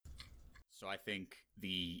So I think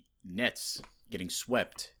the Nets getting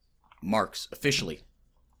swept marks officially,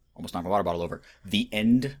 almost knocked my water bottle over, the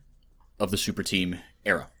end of the super team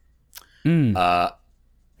era. And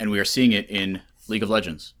we are seeing it in League of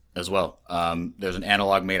Legends as well. There's an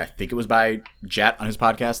analog made, I think it was by Jat on his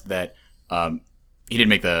podcast, that he didn't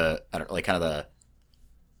make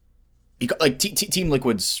Team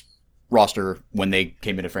Liquid's roster when they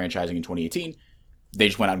came into franchising in 2018. They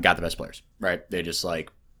just went out and got the best players, right? They just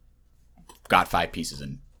got 5 pieces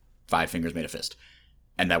and 5 fingers made a fist.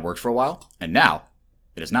 And that worked for a while. And now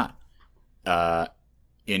it is not.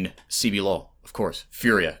 In CBLOL, of course,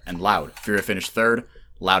 Furia and Loud. Furia finished 3rd.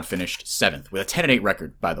 Loud finished 7th with a 10-8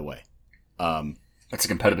 record, by the way. That's a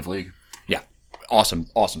competitive league. Yeah. Awesome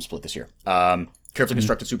split this year. Carefully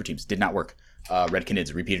constructed super teams did not work. Red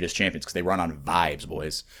Canids repeated as champions because they run on vibes,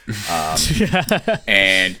 boys.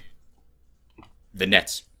 And the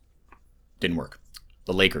Nets didn't work.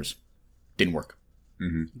 The Lakers didn't work.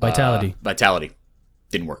 Mm-hmm. Vitality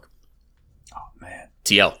didn't work. Oh, man.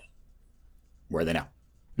 TL, where are they now?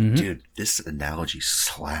 Mm-hmm. Dude, this analogy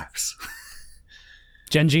slaps.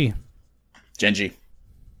 Gen G. I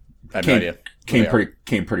have no idea. Came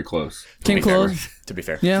pretty close. Came close. To be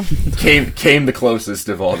fair. Yeah. came the closest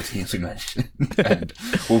of all the teams we mentioned. And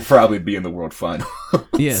will probably be in the world final.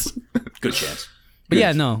 Yes. Good chance. But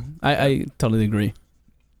yeah, no, I totally agree.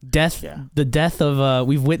 The death of,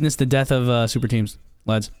 we've witnessed the death of super teams,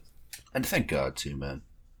 lads. And thank God too, man.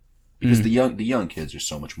 Because the young kids are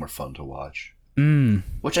so much more fun to watch.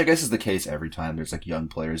 Which I guess is the case every time there's young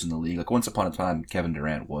players in the league. Once upon a time, Kevin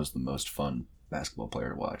Durant was the most fun basketball player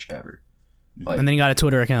to watch ever. And then he got a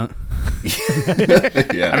Twitter account.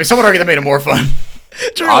 Yeah. I mean, some would argue that made it more fun.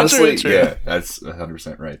 Honestly, yeah, that's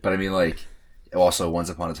 100% right. But I mean, also once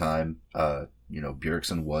upon a time,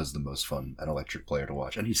 Bjergsen was the most fun and electric player to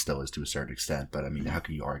watch, and he still is to a certain extent. But I mean, how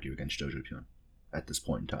can you argue against Jojo Pyun at this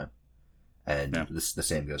point in time? And the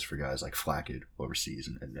same goes for guys like Flackid overseas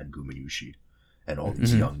and Gumayushi and all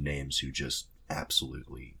these young names who just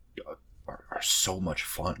absolutely are so much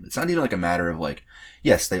fun. It's not even a matter of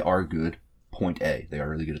yes, they are good. Point A, they are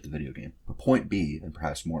really good at the video game. But point B, and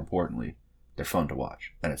perhaps more importantly, they're fun to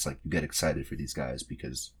watch. And it's you get excited for these guys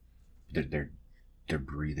because they're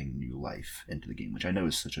breathing new life into the game, which I know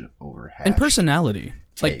is such an overhatched and personality.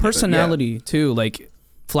 Take, too.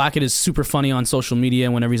 Flackid is super funny on social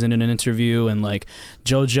media whenever he's in an interview, and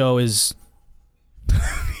JoJo is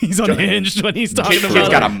he's unhinged when he's talking about. He's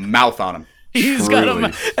got a mouth on him. He's got a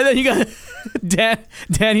mouth, and then you got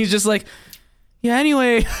Dan. He's just yeah.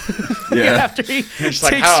 Anyway, yeah. After he just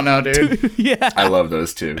I don't know, dude. Yeah, I love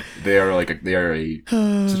those two. They are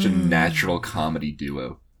such a natural comedy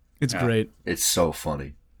duo. It's great. It's so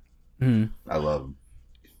funny. I love them.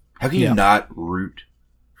 How can Yeah. you not root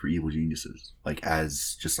for Evil Geniuses?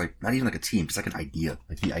 As just not even a team, just an idea.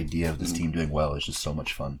 The idea of this team doing well is just so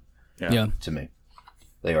much fun. Yeah. To me,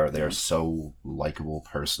 they are so likable,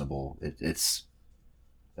 personable. It's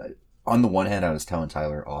on the one hand, I was telling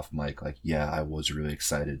Tyler off mic, I was really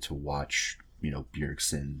excited to watch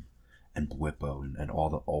Bjergsen and Bwipo and all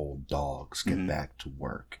the old dogs get back to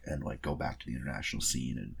work and go back to the international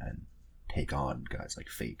scene and take on guys like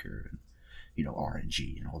Faker and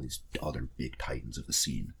RNG and all these other big titans of the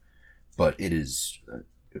scene. But it is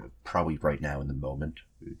probably right now in the moment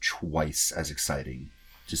twice as exciting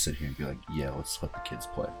to sit here and be let's let the kids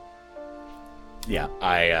play. Yeah,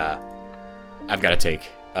 I've got a take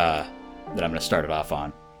that I'm going to start it off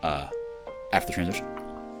on after the transition.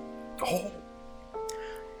 Oh,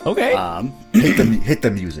 okay. hit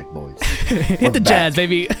the music, boys. Hit the jazz,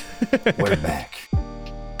 baby. We're back.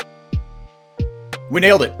 We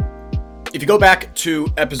nailed it. If you go back to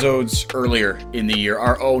episodes earlier in the year,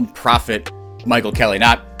 our own Prophet Michael Kelly,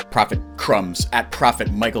 not Prophet Crumbs, at Prophet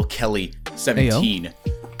Michael Kelly 17,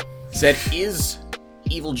 said, "Is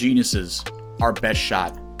Evil Geniuses our best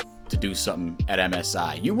shot to do something at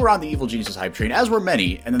MSI?" You were on the Evil Geniuses hype train, as were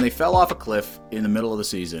many, and then they fell off a cliff in the middle of the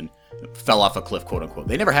season. Fell off a cliff, quote unquote.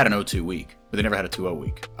 They never had an 0-2 week, but they never had a 2-0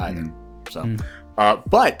 week either. So,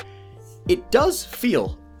 but it does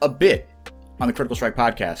feel a bit on the Critical Strike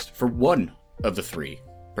podcast for one of the 3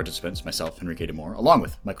 participants, myself, Enrique de Moore, along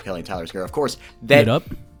with Michael Kelly and Tyler Scarra, of course, that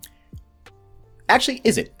actually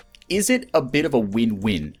is it a bit of a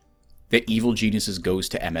win-win that Evil Geniuses goes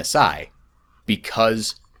to MSI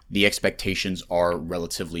because the expectations are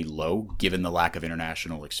relatively low given the lack of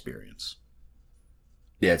international experience?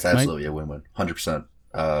 Yeah, it's absolutely a win-win. 100%.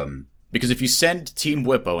 Because if you send Team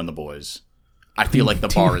Whippo and the boys, I feel like the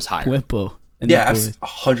bar is higher. Whippo. Yeah,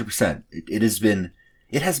 100%.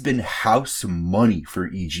 It has been house money for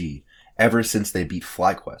EG ever since they beat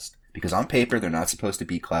FlyQuest. Because on paper, they're not supposed to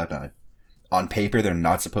beat Cloud9. On paper, they're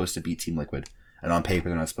not supposed to beat Team Liquid, and on paper,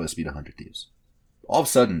 they're not supposed to beat 100 Thieves. All of a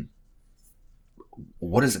sudden,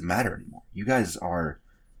 what does it matter anymore? You guys are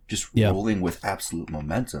just rolling with absolute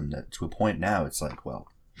momentum that to a point now it's like, well,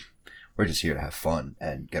 we're just here to have fun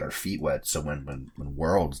and get our feet wet. So when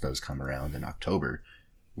Worlds does come around in October,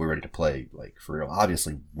 we're ready to play, like, for real.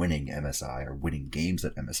 Obviously, winning MSI or winning games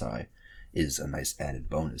at MSI is a nice added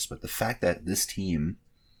bonus. But the fact that this team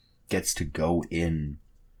gets to go in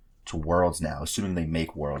to Worlds now, assuming they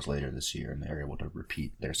make Worlds later this year and they're able to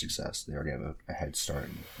repeat their success, they already have a head start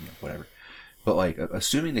and whatever. But, like,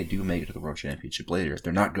 assuming they do make it to the World Championship later,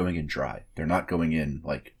 they're not going in dry. They're not going in,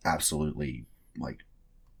 like, absolutely, like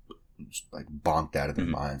bonked out of their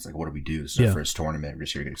minds. Like, what do we do? This is our first tournament. We're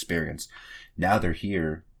just here to get experience. Now they're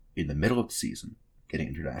here in the middle of the season getting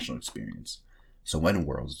international experience. So when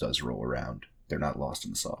Worlds does roll around, they're not lost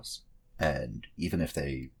in the sauce. And even if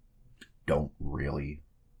they don't really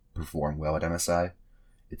perform well at MSI,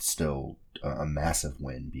 it's still a massive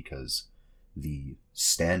win because the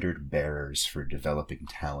standard bearers for developing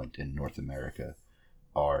talent in North America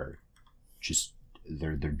are just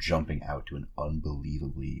they're jumping out to an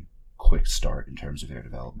unbelievably quick start in terms of their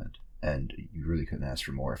development, and you really couldn't ask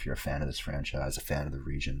for more if you're a fan of this franchise, a fan of the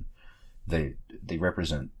region. They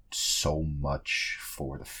represent so much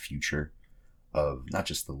for the future of not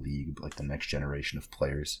just the league, but like the next generation of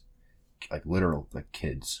players, like literal like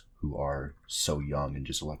kids who are so young and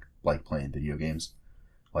just like playing video games.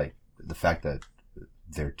 Like the fact that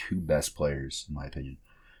their two best players, in my opinion,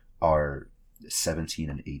 are 17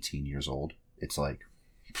 and 18 years old. It's like,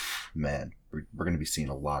 man, we're going to be seeing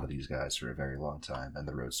a lot of these guys for a very long time, and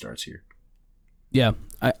the road starts here. Yeah,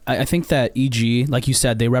 I think that EG, like you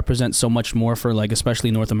said, they represent so much more for, like,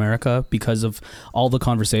 especially North America because of all the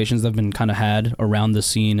conversations that have been kind of had around the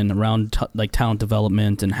scene and around like talent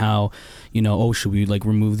development and how, you know, oh, should we like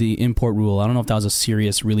remove the import rule? I don't know if that was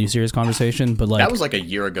a really serious conversation, but like that was like a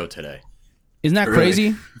year ago today. Isn't that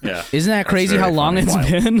crazy? Yeah. Isn't that crazy how long it's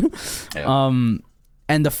been? Yeah.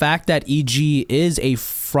 And the fact that EG is a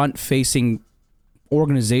front-facing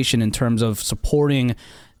organization in terms of supporting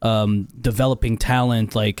developing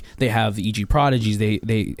talent, like they have the EG Prodigies,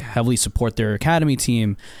 they heavily support their academy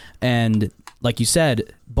team, and like you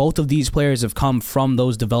said, both of these players have come from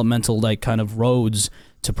those developmental like kind of roads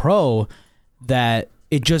to pro, that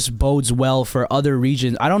it just bodes well for other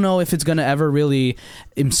regions. I don't know if it's gonna ever really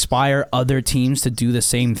inspire other teams to do the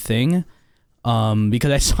same thing,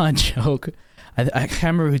 because I saw a joke, I can't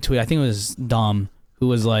remember who tweeted, I think it was Dom, who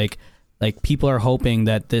was like people are hoping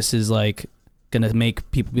that this is like gonna make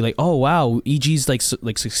people be like, oh wow, EG's like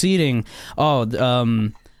succeeding. Oh,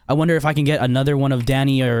 I wonder if I can get another one of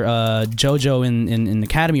Danny or JoJo in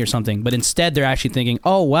Academy or something. But instead, they're actually thinking,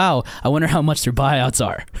 oh wow, I wonder how much their buyouts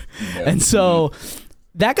are. Yeah. And so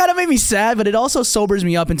that kind of made me sad, but it also sobers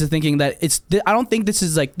me up into thinking that I don't think this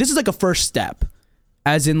is like a first step,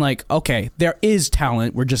 as in like, okay, there is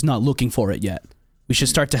talent, we're just not looking for it yet. We should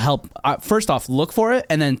start to help. First off, look for it,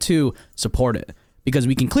 and then two, support it. Because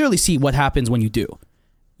we can clearly see what happens when you do.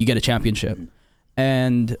 You get a championship.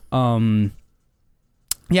 And, I'm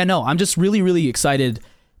just really, really excited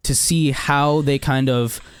to see how they kind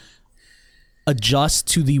of adjust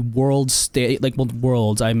to the world stage,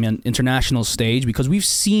 international stage, because we've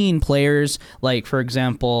seen players like, for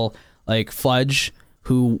example, like Fudge,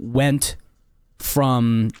 who went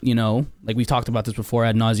from, you know, like we've talked about this before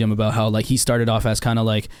ad nauseum about how like he started off as kind of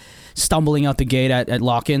like stumbling out the gate at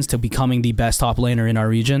lock-ins to becoming the best top laner in our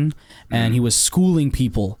region, and he was schooling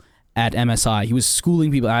people at MSI. He was schooling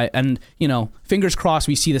people, and you know, fingers crossed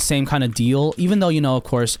we see the same kind of deal. Even though, you know, of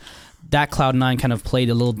course, that Cloud9 kind of played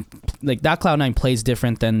a little like that Cloud9 plays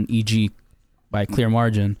different than EG by a clear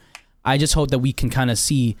margin. I just hope that we can kind of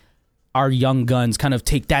see our young guns kind of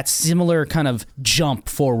take that similar kind of jump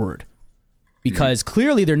forward. Because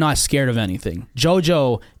clearly they're not scared of anything.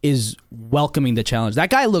 JoJo is welcoming the challenge.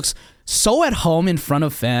 That guy looks so at home in front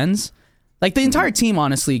of fans. Like the entire team,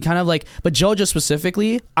 honestly, kind of like, but JoJo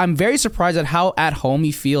specifically, I'm very surprised at how at home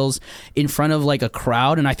he feels in front of like a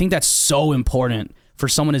crowd. And I think that's so important for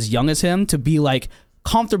someone as young as him to be like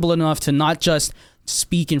comfortable enough to not just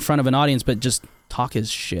speak in front of an audience, but just talk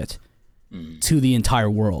his shit to the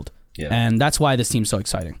entire world. Yeah. And that's why this team's so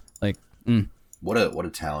exciting. Like, What a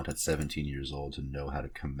talent at 17 years old to know how to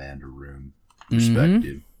command a room. Respect,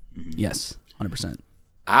 dude. Yes, 100%.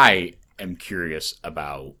 I am curious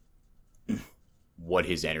about what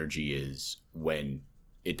his energy is when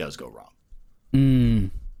it does go wrong.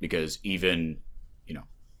 Because even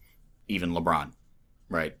LeBron,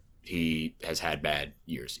 right? He has had bad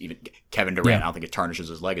years. Even Kevin Durant, I don't think it tarnishes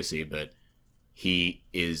his legacy, but he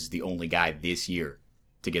is the only guy this year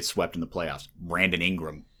to get swept in the playoffs. Brandon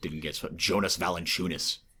Ingram didn't get swept. Jonas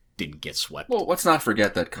Valanciunas didn't get swept. Well, let's not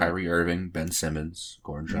forget that Kyrie Irving, Ben Simmons,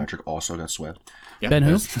 Goran Dragic also got swept. Yeah. Ben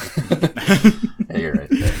who? Yeah, you're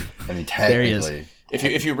right. I mean, technically,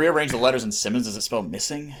 If you rearrange the letters in Simmons, does it spell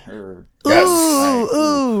missing or? yes,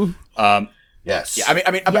 Ooh. yes. Yeah,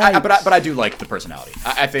 but I do like the personality.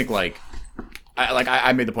 I think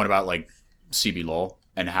I made the point about like CB Lowell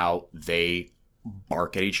and how they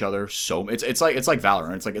bark at each other. So it's like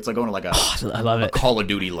Valorant. It's like going to like I love it. Call of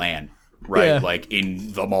Duty LAN, right? Yeah. Like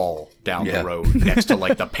in the mall down Yeah. the road next to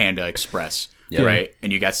like the Panda Express, Yeah. right?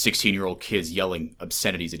 And you got 16-year-old kids yelling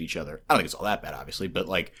obscenities at each other. I don't think it's all that bad, obviously, but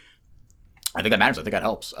like. I think that matters. I think that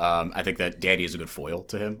helps. I think that Danny is a good foil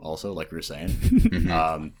to him also, like we were saying.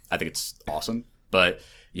 I think it's awesome. But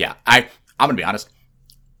yeah, I'm going to be honest.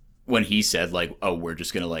 When he said like, oh, we're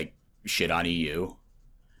just going to like shit on EU,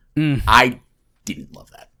 I didn't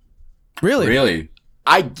love that. Really?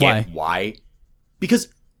 I get why. Because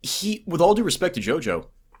he, with all due respect to JoJo,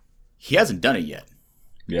 he hasn't done it yet.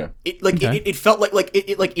 Yeah. It felt like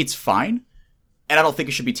it's fine. And I don't think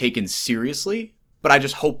it should be taken seriously. But I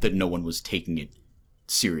just hope that no one was taking it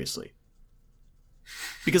seriously.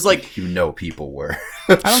 Because like people were.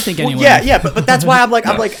 I don't think anyone. Yeah, but that's why I don't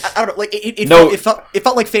know, like it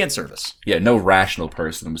felt like fan service. Yeah, no rational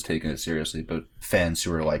person was taking it seriously, but fans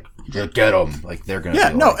who were like, "Get them!" Like they're gonna.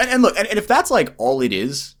 Yeah, be no, like, and look, and if that's like all it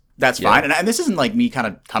is, that's fine. And this isn't like me kind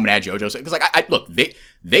of coming at JoJo because like I look,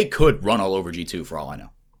 they could run all over G2 for all I know.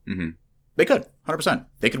 Mm-hmm. They could 100%.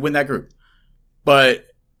 They could win that group, but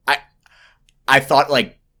I thought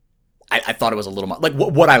like I thought it was a little like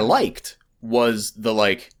what I liked was the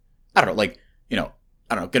like I don't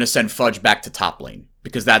know gonna send Fudge back to top lane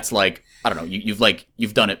because that's like I don't know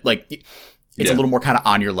you've done it like it's a little more kind of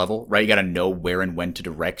on your level, right? You got to know where and when to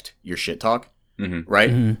direct your shit talk,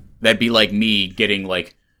 right? That'd be like me getting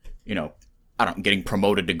like getting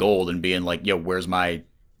promoted to gold and being like, yo, where's my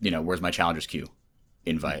challengers queue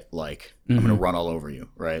invite? Like I'm gonna run all over you,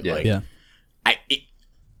 right? Yeah. Like Yeah.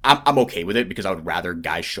 I'm okay with it because I would rather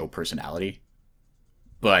guys show personality,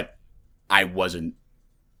 but I wasn't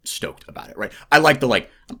stoked about it, right? I like the like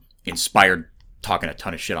inspired talking a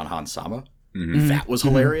ton of shit on Hans Sama. That was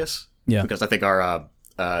hilarious. Yeah. Because I think our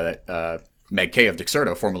Meg K of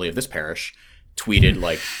Dexerto, formerly of this parish, tweeted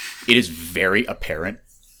like it is very apparent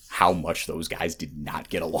how much those guys did not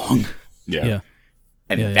get along. Yeah.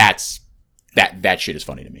 And that shit is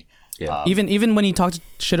funny to me. Yeah. Even when he talked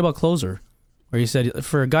shit about Closer, where he said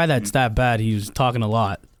for a guy that's that bad, he was talking a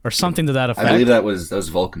lot or something to that effect. I believe that was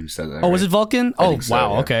Vulcan who said that. Oh, was it Vulcan? Oh, think so,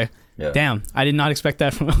 wow. yeah. Okay. Yeah. Damn, I did not expect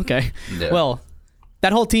that from. Okay. Yeah. Well,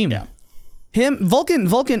 that whole team. Yeah. Him,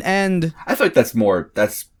 Vulcan, and I feel like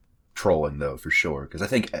that's trolling though for sure because I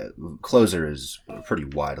think Closer is pretty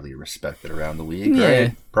widely respected around the league, Yeah.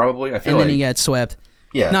 right? Probably. I feel and like then he got swept.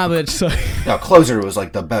 yeah. Nah, but so, No, Closer was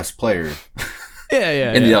like the best player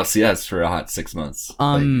yeah. in the LCS for a hot 6 months.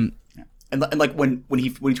 And like when he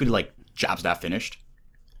tweeted like job's not finished,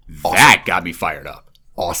 that got me fired up.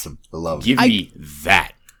 Awesome. I love it. Give me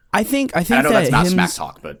that. I think I know that that's not him. smack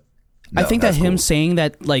talk, but I think that that's him cool. saying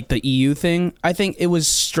that like the EU thing, I think it was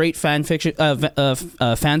straight fan fiction,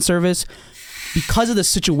 fan service, because of the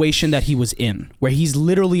situation that he was in, where he's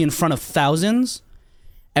literally in front of thousands,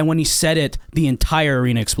 and when he said it, the entire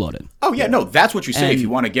arena exploded. oh yeah, no, that's what you say if And- you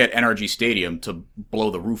want to get NRG Stadium to blow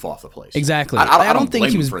the roof off the place. Exactly. I don't think blame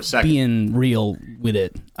he him was for a second. being real with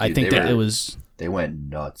it. I Dude, think they that were- it was. They went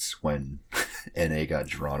nuts when NA got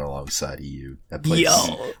drawn alongside EU. That place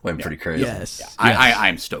Yo. went pretty crazy. Yes. I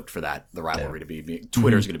am stoked for that. The rivalry to be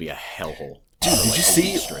Twitter's going to be a hellhole. Did you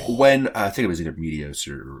see when I think it was either Meteos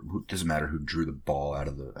or doesn't matter who drew the ball out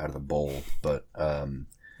of the bowl, but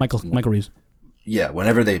Michael Reeves. yeah,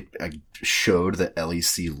 whenever they showed the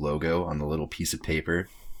LEC logo on the little piece of paper,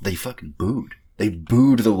 they fucking booed. They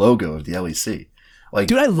booed the logo of the LEC. Like,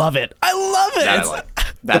 Dude, I love it. I love it. Yeah, like,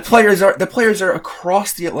 the players are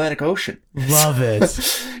across the Atlantic Ocean. Love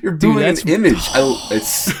it. You're booing that's- an image.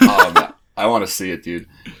 I want to see it, dude.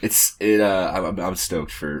 I'm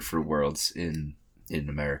stoked for Worlds in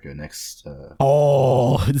America next.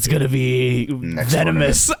 Oh, it's gonna be Next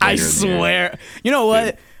venomous. tournament I later in the year. swear. You know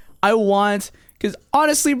what? I want, because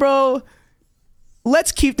honestly, bro,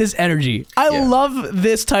 let's keep this energy. I Yeah. love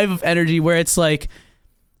this type of energy where it's like,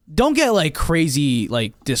 don't get like crazy,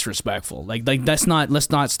 like disrespectful. Like let's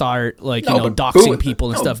not start like No, but doxing booing- people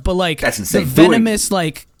and no, stuff. But like that's insane. the Booing- venomous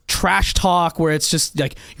like trash talk where it's just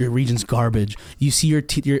like your region's garbage. You see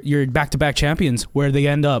your back-to-back champions where they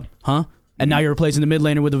end up, huh? And now you're replacing the mid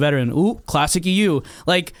laner with a veteran. Ooh, classic EU.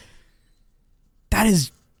 Like that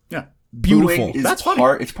is yeah. beautiful. Booing is That's funny.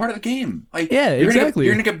 It's part of the game. Like, Yeah, exactly.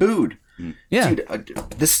 You're gonna get booed. Yeah. Dude,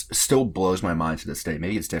 this still blows my mind to this day.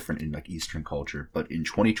 Maybe it's different in like Eastern culture, but in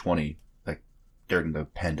 2020, like during the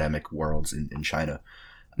pandemic worlds in China,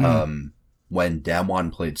 when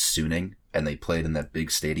Damwon played Suning and they played in that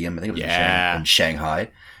big stadium, I think it was in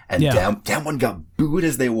Shanghai, and Damwon got booed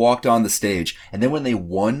as they walked on the stage, and then when they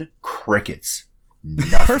won, crickets.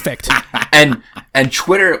 Nothing. Perfect. And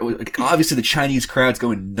Twitter, like, obviously the Chinese crowd's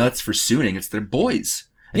going nuts for Suning. It's their boys.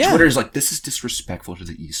 And Twitter's like, this is disrespectful to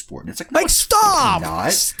the esport. And it's like, no, stop!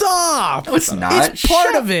 not. Stop! No, it's not. It's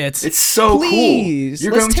part of it. It's so Please.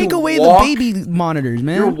 cool. Let's take away the baby monitors,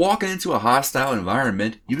 man. You're walking into a hostile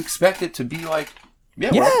environment. You expect it to be like,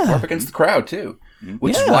 we're up against the crowd too.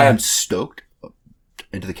 Which is why I'm stoked.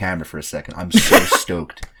 Into the camera for a second. I'm so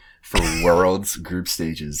stoked for Worlds group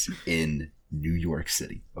stages in New York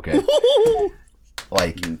City. Okay?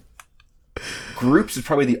 Like, groups is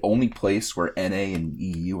probably the only place where NA and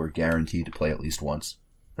EU are guaranteed to play at least once,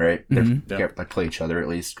 right? They play each other at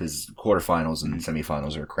least, because quarterfinals and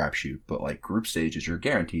semifinals are a crapshoot. But like group stages, you're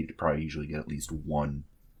guaranteed to probably usually get at least one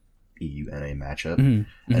EU NA matchup. And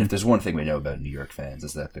if there's one thing we know about New York fans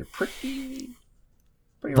is that they're pretty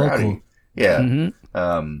rowdy. Yeah.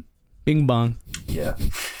 Bing bong. Yeah.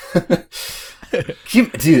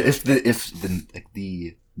 Dude, if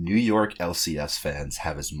the New York LCS fans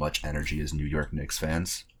have as much energy as New York Knicks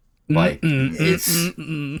fans, like it's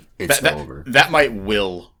over. That might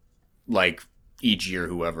will like EG or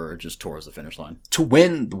whoever just towards the finish line to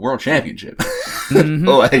win the world championship.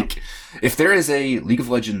 Like, if there is a League of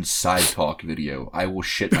Legends side talk video, I will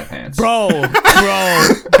shit my pants, bro.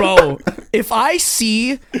 If I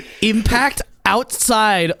see Impact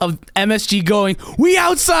outside of MSG going, we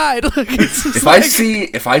outside.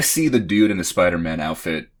 If I see the dude in the Spider-Man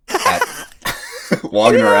outfit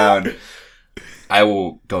walking around, I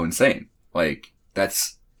will go insane. Like,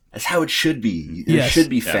 that's how it should be. There should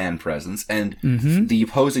be fan presence, and the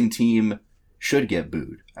opposing team should get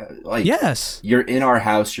booed. Like, you're in our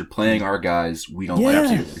house, you're playing our guys, we don't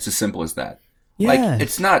like you. It's as simple as that. Like,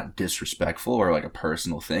 it's not disrespectful or like a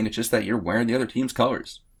personal thing. It's just that you're wearing the other team's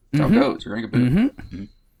colors. That's how it goes. You're gonna get booed.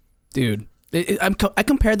 Dude, I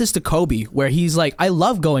compared this to Kobe, where he's like, I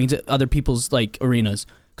love going to other people's like arenas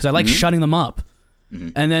because I like shutting them up.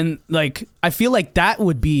 And then like I feel like that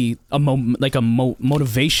would be a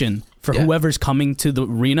motivation for whoever's coming to the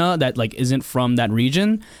arena that like isn't from that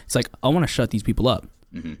region. It's like, I want to shut these people up.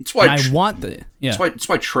 That's why I want the That's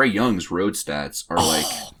why Trae Young's road stats are like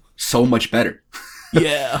so much better.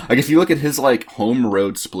 Yeah. Like, if you look at his like home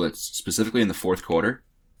road splits, specifically in the fourth quarter,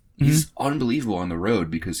 he's unbelievable on the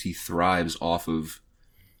road because he thrives off of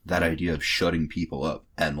that idea of shutting people up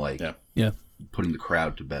and like putting the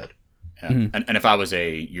crowd to bed. Yeah. And if I was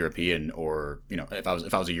a European, or if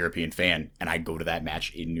I was a European fan and I go to that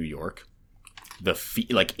match in New York,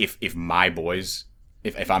 like if my boys,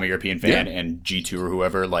 if I'm a European fan and G2 or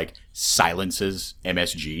whoever like silences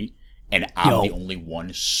MSG and I'm the only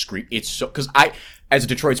one scream, it's so, because I, as a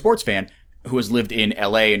Detroit sports fan who has lived in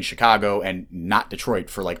LA and Chicago and not Detroit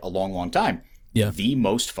for like a long time, the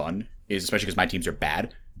most fun is, especially because my teams are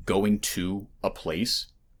bad, going to a place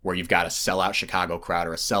where you've got a sellout Chicago crowd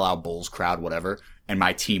or a sellout Bulls crowd, whatever, and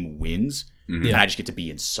my team wins, and I just get to be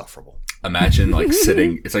insufferable. Imagine like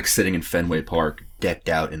it's like sitting in Fenway Park, decked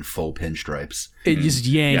out in full pinstripes. It just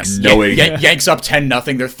yanks. Yanks up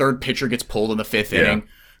 10-0. Their third pitcher gets pulled in the fifth inning,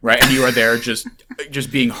 right? And you are there just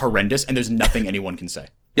being horrendous, and there's nothing anyone can say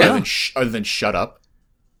other than shut up.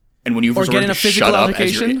 And when you've resorted to shut up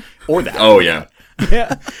as your, or that,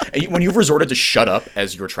 when you've resorted to shut up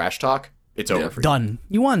as your trash talk, it's over for you. Done.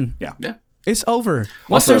 You won. Yeah. It's over.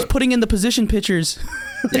 Once there's putting in the position pictures.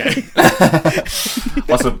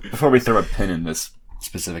 Also, before we throw a pin in this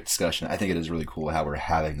specific discussion, I think it is really cool how we're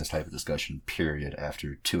having this type of discussion, period,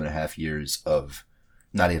 after 2.5 years of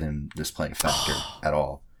not even this playing factor at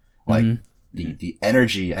all. Like, the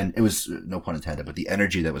energy, and it was, no pun intended, but the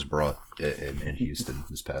energy that was brought in Houston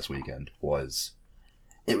this past weekend was,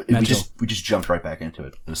 we just jumped right back into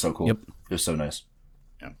it. It was so cool. It was so nice.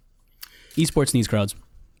 Esports needs crowds.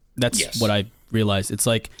 That's what I realized. It's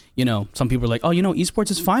like, some people are like, esports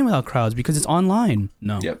is fine without crowds because it's online.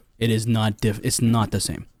 No, it is not. It's not the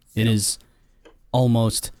same. It is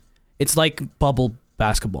almost. It's like bubble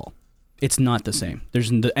basketball. It's not the same.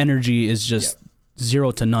 The energy is just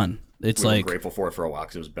 0 to none. It's we were grateful for it for a while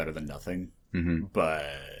because it was better than nothing, but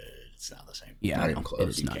it's not the same. Yeah, not even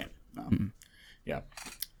close. You can't. No. Yeah,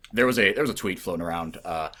 there was a tweet floating around.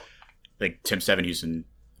 Like Tim Seven Houston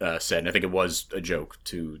said, and I think it was a joke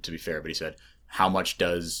to be fair, but he said, "How much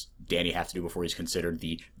does Danny have to do before he's considered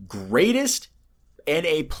the greatest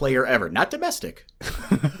NA player ever, not domestic.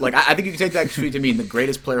 Like, I think you can take that to mean the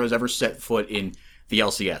greatest player who's ever set foot in the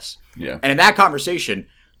LCS. Yeah. And in that conversation,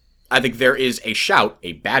 I think there is a shout,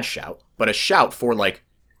 a bad shout, but a shout for, like,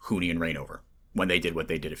 Huni and Reignover when they did what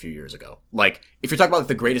they did a few years ago. Like, if you're talking about like,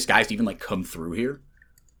 the greatest guys to even, like, come through here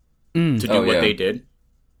to do what they did,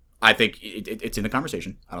 I think it's in the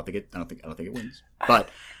conversation. I don't think it wins. But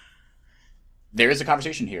there is a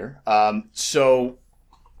conversation here. So...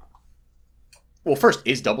 Well, first,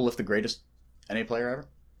 is Doublelift the greatest NA player ever?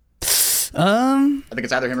 I think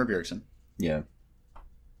it's either him or Bjergsen. Yeah.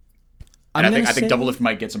 And I think Doublelift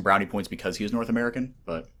might get some brownie points because he is North American,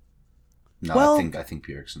 but No, Well- I think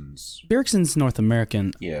Bjergsen's North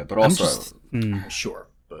American. yeah, but also sure.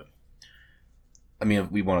 But I mean,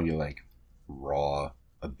 if we want to go like raw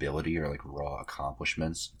ability or like raw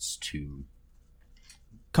accomplishments, it's too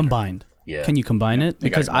Combined. yeah. Can you combine it?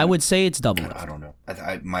 Because I would say it's double. I don't know.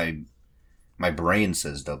 My brain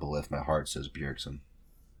says Doublelift, my heart says Bjergsen.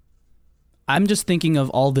 I'm just thinking of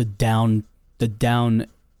all the down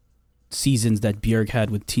seasons that Bjerg had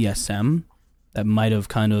with TSM that might have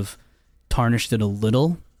kind of tarnished it a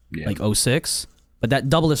little, Yeah. like 06. But that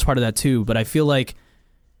Doublelift's part of that too. But I feel like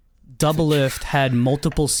Doublelift had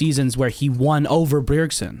multiple seasons where he won over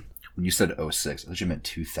Bjergsen. When you said 06, I thought you meant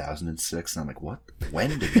 2006, and I'm like, what?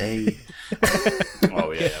 When did they?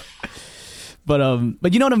 oh yeah.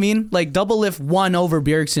 But you know what I mean? Like Doublelift won over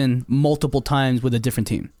Bjergsen multiple times with a different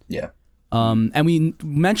team. Yeah. And we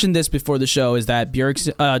mentioned this before the show is that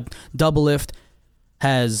Doublelift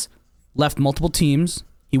has left multiple teams.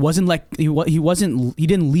 He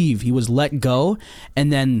didn't leave. He was let go,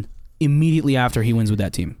 and then immediately after he wins with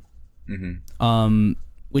that team. Mm-hmm.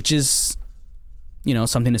 Which is,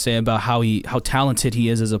 something to say about how talented he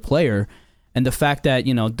is as a player. And the fact that,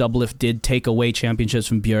 Doublelift did take away championships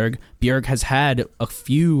from Bjerg. Bjerg has had a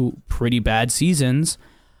few pretty bad seasons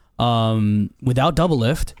without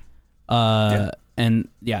Doublelift. And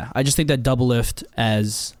yeah, I just think that Doublelift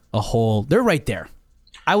as a whole, they're right there.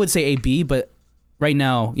 I would say A, B, but right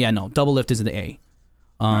now, Doublelift is the A.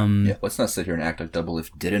 Yeah, let's not sit here and act like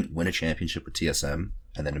Doublelift didn't win a championship with TSM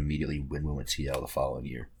and then immediately win one with TL the following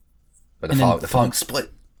year. Or the following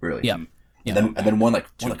split, really. Yeah. And then won like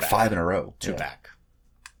 5 in a row. Two back.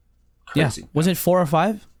 Crazy. Yeah. Was it 4 or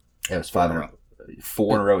 5? Yeah, it was 5 in a row.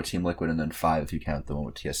 4 in a row with Team Liquid, and then 5 if you count the one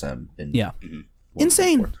with TSM.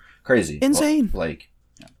 Insane. Crazy. Insane. Like,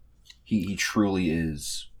 he truly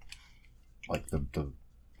is like the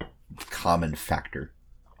common factor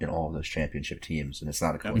in all of those championship teams, and it's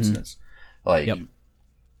not a coincidence. Like,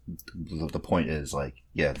 the point is, like,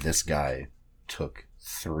 yeah, this guy took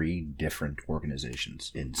 3 different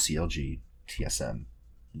organizations in CLG, TSM,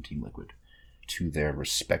 and Team Liquid to their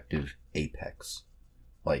respective apex.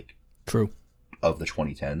 Like, true. Of the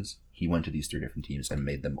 2010s, he went to these 3 different teams and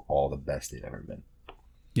made them all the best they've ever been.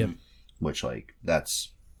 Yep. Which, like,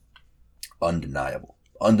 that's undeniable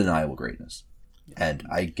greatness. And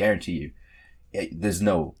I guarantee you, there's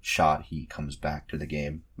no shot he comes back to the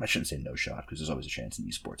game. I shouldn't say no shot, because there's always a chance in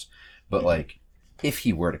esports. But, like, if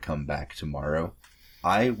he were to come back tomorrow,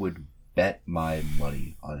 I would bet my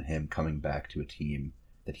money on him coming back to a team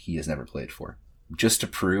that he has never played for, just to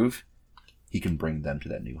prove he can bring them to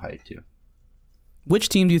that new height too. Which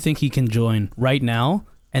team do you think he can join right now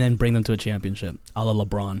and then bring them to a championship, a la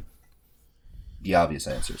LeBron? The obvious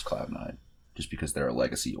answer is Cloud9, just because they're a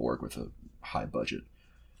legacy org with a high budget.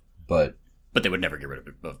 But they would never get rid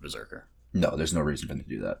of Berserker. No, there's no reason for them to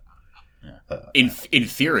do that. Yeah. In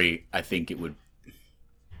theory, I think it would.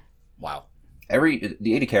 Wow.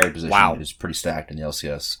 The AD carry position is pretty stacked in the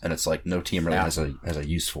LCS, and it's like no team really has a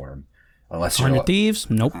use for him, unless you're 100 Thieves,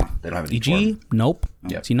 nope. They don't have any EG, nope.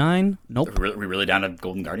 Yep. C9, nope. Are we really down to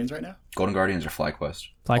Golden Guardians right now? Golden Guardians or FlyQuest.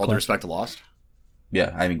 All due respect to Lost.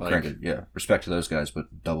 Yeah, I mean, granted, yeah, respect to those guys, but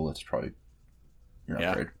Doublelift's probably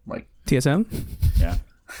great. Like TSM. Yeah,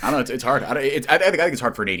 I don't know. It's hard. I think it's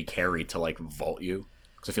hard for an AD carry to like vault you,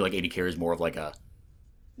 because I feel like AD carry is more of like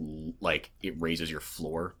it raises your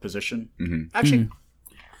floor position. Mm-hmm. Actually,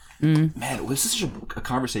 man, this is such a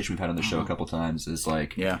conversation we've had on the show a couple times. Is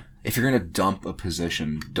like, if you're gonna dump a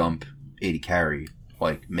position, dump AD carry,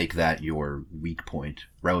 like make that your weak point,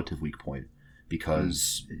 relative weak point,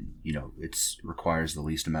 because it requires the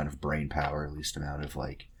least amount of brain power, least amount of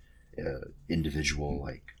like individual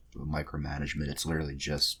like micromanagement. It's literally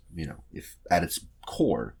just if at its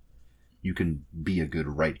core you can be a good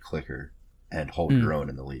right clicker and hold your own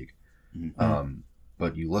in the league.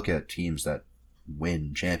 But you look at teams that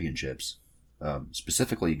win championships,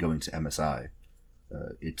 specifically going to MSI,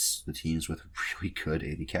 it's the teams with really good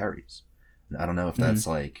AD carries. And I don't know if that's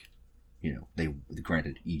like you know, they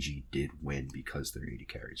granted EG did win because their AD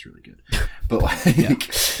carry is really good, but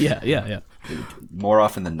like, yeah. more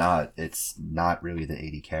often than not, it's not really the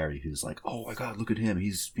AD carry who's like, oh my god, look at him,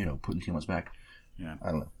 he's, you know, putting team on his back. Yeah,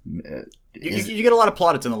 I don't know. You get a lot of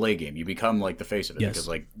plaudits in the late game. You become like the face of it Yes. because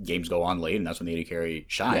like games go on late, and that's when the AD carry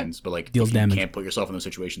shines. But like, Deals if you damage. can't put yourself in those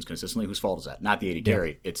situations consistently, whose fault is that? Not the AD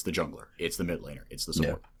carry. It's the jungler. It's the mid laner. It's the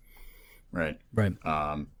support. Right. Right.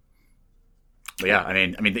 But yeah, I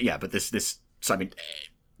mean, yeah. But this. So I mean,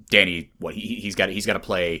 Danny, what he's got to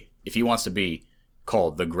play if he wants to be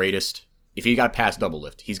called the greatest. If he got to pass double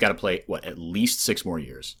lift, he's got to play at least 6 more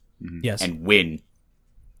years. Yes. And win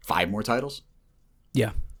 5 more titles.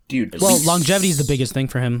 Yeah. Dude, Well, longevity is the biggest thing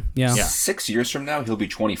for him. Yeah. 6 years from now, he'll be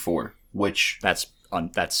 24, which That's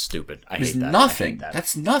stupid. I is hate that. nothing. I hate that.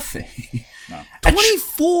 That's nothing.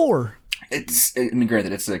 24. I mean,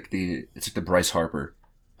 granted, it's like the Bryce Harper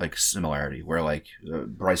like similarity, where like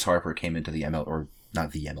Bryce Harper came into the ML, or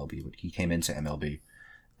not the MLB, but he came into MLB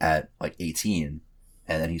at like 18,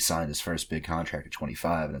 and then he signed his first big contract at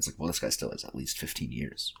 25, and it's like, well, this guy still has at least 15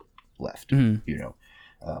 years left, you know.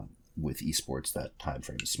 With esports, that time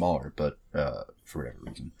frame is smaller, but for whatever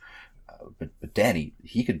reason. But Danny,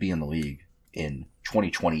 he could be in the league in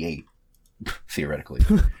 2028, theoretically,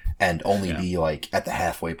 and only be like at the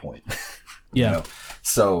halfway point. Yeah. You know?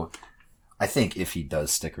 So I think if he does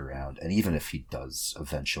stick around, and even if he does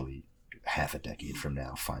eventually, half a decade from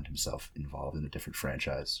now, find himself involved in a different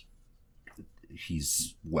franchise,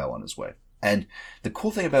 he's well on his way. And the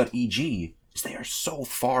cool thing about EG is they are so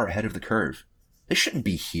far ahead of the curve. They shouldn't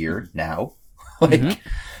be here now. Like,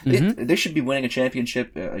 they should be winning a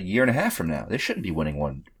championship a year and a half from now. They shouldn't be winning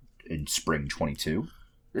one in spring 22.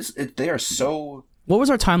 They are so... What was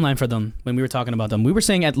our timeline for them when we were talking about them? We were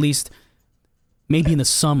saying at least maybe in the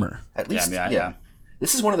summer. At least, yeah.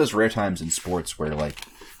 This is one of those rare times in sports where, like,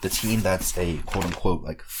 the team that's a quote-unquote,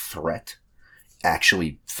 like, threat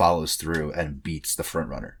actually follows through and beats the front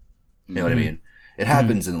runner. You know what I mean? It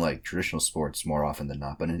happens in like traditional sports more often than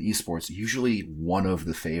not, but in esports, usually one of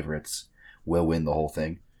the favorites will win the whole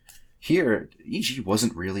thing. Here, EG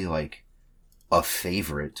wasn't really like a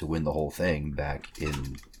favorite to win the whole thing back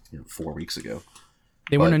in 4 weeks ago.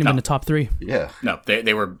 They weren't even in the top 3. Yeah. No,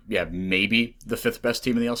 they were maybe the 5th best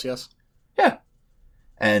team in the LCS. Yeah.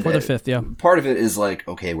 And Or the 5th, yeah. Part of it is like,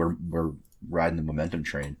 okay, we're riding the momentum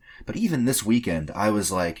train, but even this weekend, I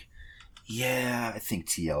was like, yeah, I think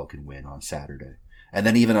TL can win on Saturday. And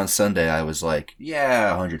then even on Sunday, I was like,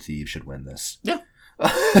 yeah, 100 Thieves should win this. Yeah.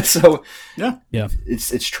 So yeah,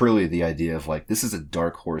 it's truly the idea of like, this is a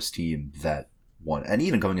dark horse team that won. And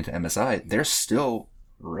even going into MSI, they're still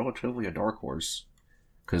relatively a dark horse.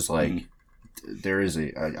 Because like, there is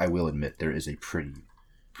I will admit, there is a pretty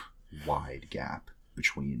wide gap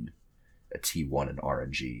between a T1 and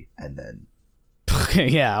RNG, and then Okay,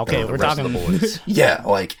 yeah, okay, we're rest of talking the boys. yeah,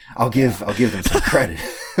 like I'll give them some credit.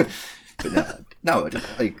 But no,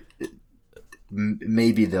 like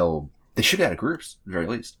maybe they should add groups at the very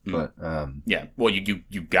least. But Yeah, well,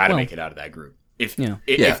 you got to make it out of that group.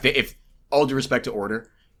 If all due respect to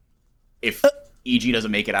Order, if EG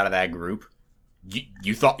doesn't make it out of that group,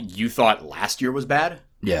 you thought last year was bad.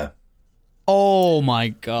 yeah, Oh my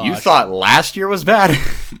god. You thought last year was bad.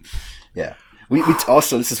 yeah. We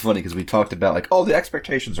also, this is funny because we talked about like, oh, the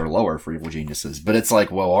expectations are lower for Evil Geniuses, but it's like,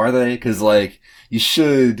 well, are they? Because like, you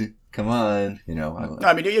should come on, you know. No,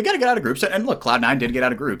 I mean, you got to get out of groups. And look, Cloud9 did get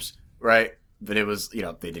out of groups, right? But it was, they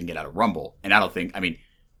didn't get out of Rumble, and I don't think. I mean,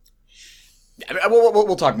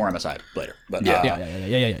 we'll talk more MSI later. But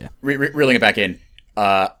Yeah. Reeling it back in,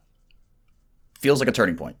 feels like a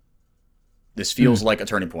turning point. This feels like a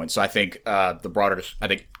turning point. So I think the broader,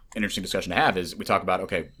 interesting discussion to have is we talk about,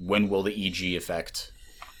 okay, when will the EG effect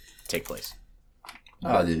take place?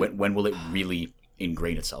 When will it really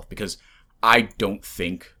ingrain itself? Because I don't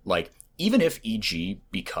think, like, even if EG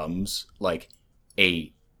becomes like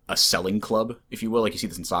a selling club, if you will, like you see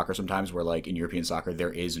this in soccer sometimes, where like in European soccer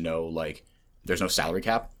there's no salary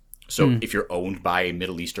cap. So if you're owned by a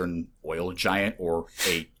Middle Eastern oil giant or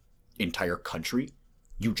a entire country,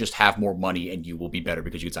 you just have more money and you will be better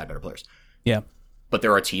because you can sign better players. Yeah. But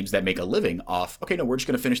there are teams that make a living off, okay, no, we're just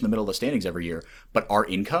going to finish in the middle of the standings every year, but our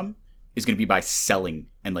income is going to be by selling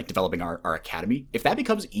and like developing our academy. If that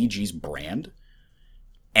becomes EG's brand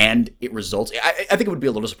and it results, I think it would be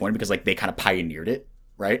a little disappointing because like they kind of pioneered it,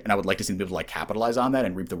 right? And I would like to see them be able to like capitalize on that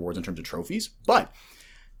and reap the rewards in terms of trophies. But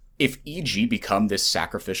if EG become this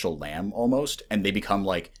sacrificial lamb almost, and they become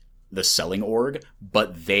like the selling org,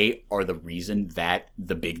 but they are the reason that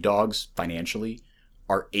the big dogs financially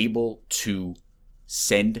are able to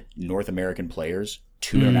send North American players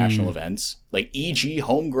 2 international events, like EG,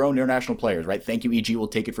 homegrown international players, right? Thank you, EG. We'll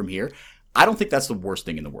take it from here. I don't think that's the worst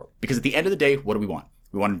thing in the world, because at the end of the day, what do we want?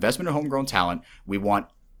 We want investment in homegrown talent. We want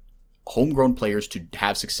homegrown players to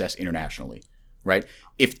have success internationally, right?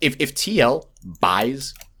 If TL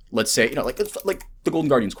buys, let's say, like the Golden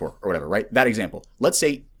Guardians core or whatever, right? That example. Let's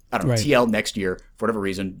say, I don't know, Right. TL next year, for whatever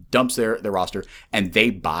reason, dumps their roster, and they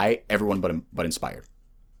buy everyone but Inspired,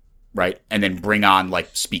 right? And then bring on like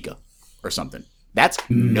Spica or something. That's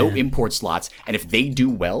no import slots. And if they do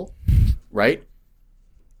well, right?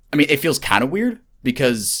 I mean, it feels kind of weird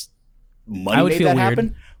because money would made feel that weird.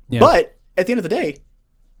 happen. Yeah. But at the end of the day,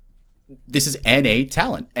 this is NA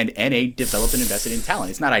talent, and NA developed and invested in talent.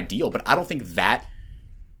 It's not ideal, but I don't think that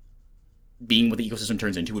being what the ecosystem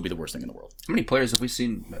turns into would be the worst thing in the world. How many players have we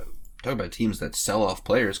seen? Talk about teams that sell off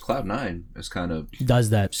players. Cloud9 has kind of Does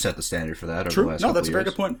that? set the standard for that over the True. last No, couple that's a very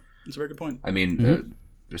years. good point. That's a very good point. I mean,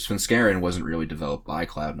 Svenskeren wasn't really developed by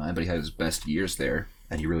Cloud9, but he had his best years there,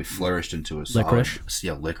 and he really flourished into a solid,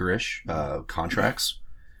 licorice contracts.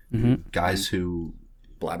 Guys who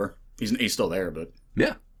Blabber. He's still there, but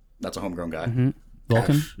yeah, that's a homegrown guy.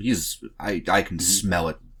 Vulcan. I can smell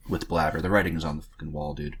it with Blabber. The writing is on the fucking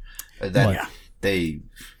wall, dude. What?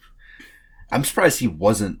 I'm surprised he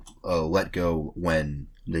wasn't let go when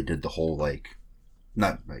they did the whole the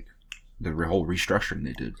whole restructuring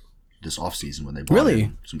they did this offseason when they brought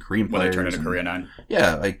in some Korean When players. they turned into Korea 9.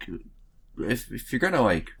 Yeah, if you're gonna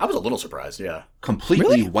I was a little surprised, yeah.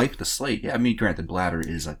 completely wipe the slate. Yeah, I mean, granted, Blabber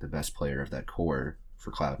is the best player of that core for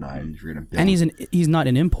Cloud9. If you're gonna build, And he's not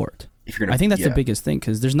an import. if you're gonna, I think that's the biggest thing,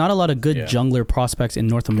 because there's not a lot of good jungler prospects in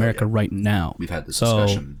North America right now. We've had this So,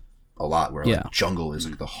 discussion a lot where Yeah. jungle is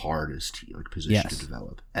the hardest position to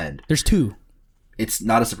develop, and There's 2. it's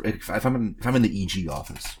not if I'm in the EG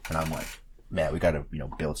office and I'm like, man, we got to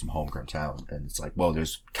build some homegrown talent, and it's like, well,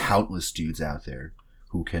 there's countless dudes out there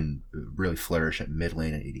who can really flourish at mid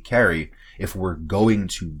lane and AD carry. If we're going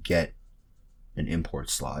to get an import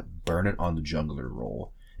slot, burn it on the jungler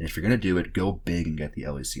role, and if you're gonna do it, go big and get the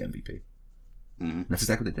LEC MVP. And that's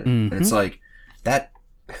exactly what they did, and it's like that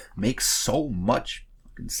makes so much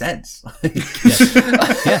fucking sense.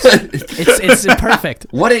 Yes. It's perfect.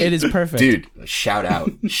 It is perfect. Dude, shout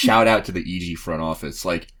out to the EG front office.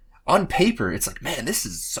 Like, on paper, it's like, man, this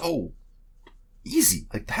is so easy.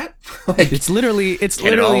 Like that. It's literally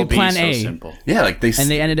Can it all be plan so A. simple? Yeah, And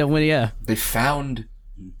they ended up with they found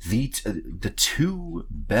the 2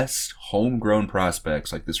 best homegrown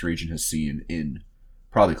prospects this region has seen in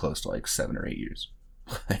probably close to 7 or 8 years.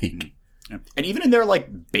 Yeah. And even in their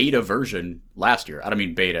beta version last year, I don't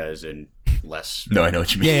mean beta as in less. No, I know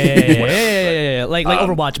what you mean. Yeah. Like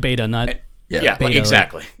Overwatch beta, not Yeah, beta,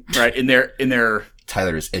 exactly. Right in their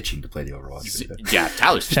Tyler is itching to play the Overwatch beta. yeah,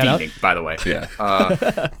 Tyler's Shout out. fiending, by the way. Yeah.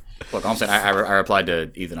 Look, I'm saying I replied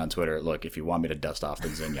to Ethan on Twitter. Look, if you want me to dust off the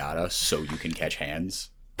Zenyatta so you can catch hands,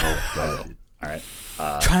 Oh, all right.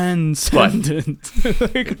 transcendent.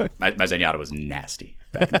 My Zenyatta was nasty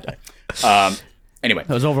back in the day. Anyway,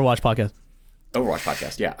 That was Overwatch podcast. Overwatch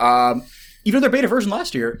podcast, yeah. Even their beta version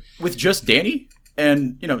last year with just Danny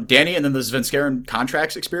and Danny and then the Svenskeren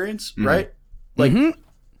contracts experience, right?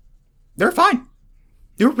 They're fine.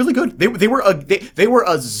 They were really good. They were a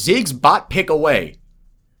Ziggs bot pick away.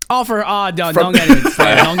 Don't get me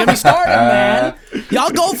started. Don't get me started, man. Y'all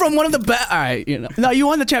go from one of the best. All right, no, you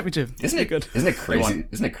won the championship. Isn't it crazy?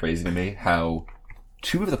 Isn't it crazy to me how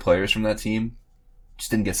 2 of the players from that team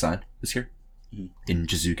just didn't get signed this year? In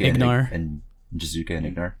Jizuka Ignar. and Jizuka and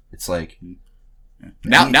Ignar. It's like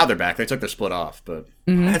Now they're back. They took their split off, but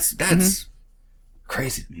that's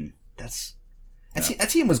crazy. That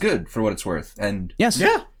team was good for what it's worth, and Yes.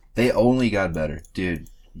 yeah. they only got better, dude.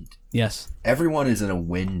 Yes. Everyone is in a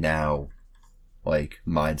win now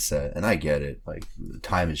mindset, and I get it.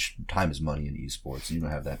 Time is money in esports, and you don't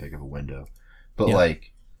have that big of a window. But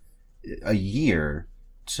a year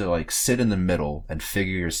to sit in the middle and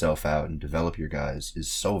figure yourself out and develop your guys is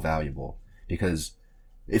so valuable, because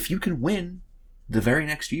if you can win the very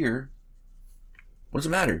next year, what does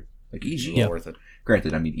it matter? EG, Well worth it.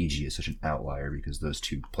 granted, I mean, EG is such an outlier because those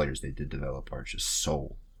 2 players they did develop are just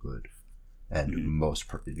so good. And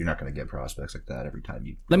you're not going to get prospects like that every time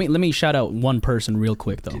you Let me shout out one person real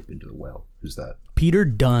quick though. dip into the well. Who's that? Peter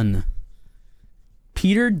Dunn.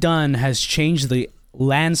 Peter Dunn has changed the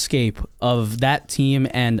landscape of that team,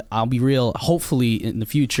 and I'll be real, hopefully in the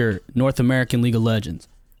future, North American League of Legends.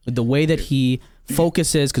 With the way that he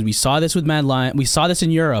focuses, because we saw this with Mad Lion, we saw this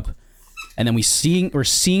in Europe, and then we're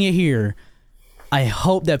seeing it here. I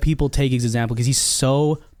hope that people take his example, because he's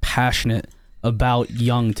so passionate about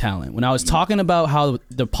young talent. When I was talking about how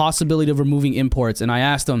the possibility of removing imports, and I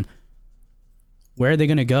asked him, where are they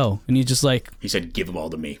gonna go? And he's just like, He said, "Give them all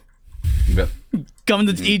to me." Yep. come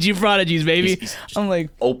to EG Prodigies, baby. He's just I'm like,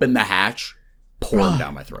 open the hatch, pour them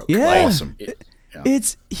down my throat. Yeah. Like, Awesome.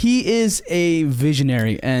 he is a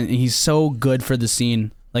visionary, and he's so good for the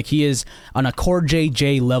scene. Like, he is on a Core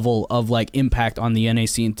JJ level of like impact on the NA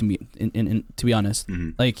scene, to me, to be honest.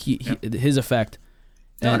 Like his effect.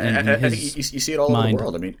 No, And I think his you see it all over mind. the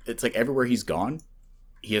world. I mean, it's like everywhere he's gone,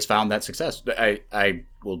 he has found that success. I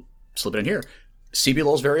will slip it in here.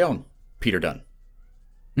 CBLOL's very own Peter Dunn,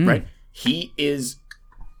 right? He is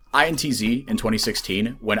INTZ in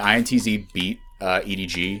 2016 when INTZ beat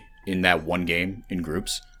EDG in that one game in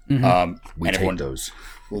groups. We and take everyone those.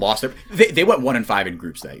 lost it. They went 1-5 in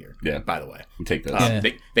groups that year. Yeah. By the way, We take those. Yeah.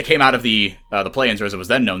 they came out of the play-ins, or as it was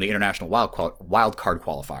then known, the international wild card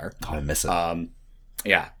qualifier. Oh, I miss it.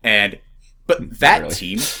 Yeah, but that Really?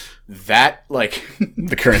 team, that like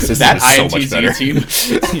the current system that is so much better.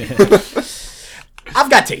 INTZ team. I've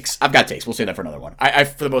got takes. We'll save that for another one. I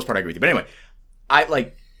for the most part I agree with you. But anyway, I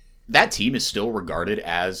like that team is still regarded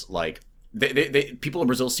as like they people in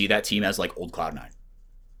Brazil see that team as like old Cloud9.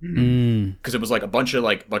 Because it was like a bunch of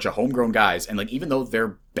homegrown guys, and like even though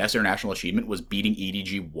their best international achievement was beating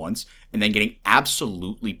EDG once and then getting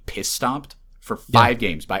absolutely piss stomped for 5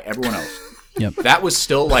 games by everyone else. Yep. That was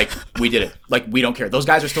still like, we did it. Like, we don't care. Those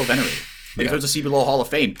guys are still venerated. Like, if there's a CBLOL Hall of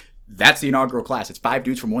Fame, that's the inaugural class. It's 5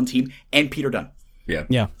 dudes from one team and Peter Dunn. Yeah.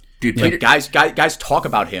 Yeah. Dude, Like, Peter, guys talk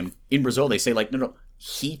about him in Brazil. They say like, no,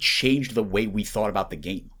 he changed the way we thought about the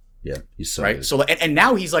game. yeah, he's so Right. good. So, and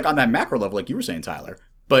now he's like on that macro level, like you were saying, Tyler.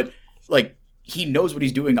 But like, he knows what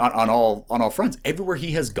he's doing on all fronts. Everywhere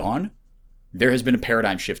he has gone, there has been a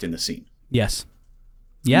paradigm shift in the scene. Yes.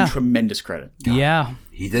 Yeah. Tremendous credit. Yeah.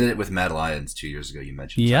 He did it with Mad Lions 2 years ago. You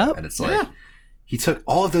mentioned, Yep. and it's like Yeah. he took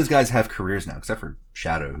all of those guys have careers now, except for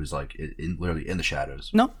Shadow, who's like literally in the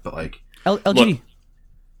shadows. No. But like, LG. Look,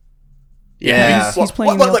 yeah, He's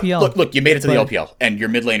playing in the LPL. Look, you made it to the But- LPL, and your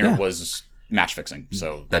mid laner Yeah. was match fixing.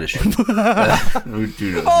 So that is true.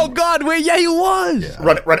 Dude, Oh God! Wait, yeah, he was. Yeah.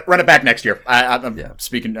 run it back next year. I'm Yeah.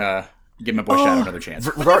 speaking. Give my boy Shadow another chance.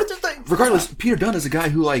 regardless, Peter Dunn is a guy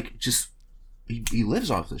who like just he lives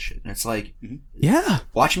off this shit. And it's like, Yeah.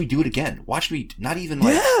 watch me do it again. Watch me not even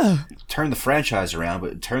like Yeah. turn the franchise around,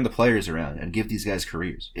 but turn the players around and give these guys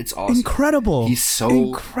careers. It's awesome. Incredible. He's so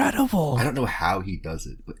incredible. I don't know how he does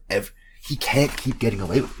it, but he can't keep getting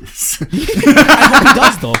away with this. I hope he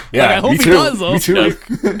does though. Like, I hope me he too. does though. Me too.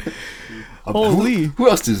 Holy. Who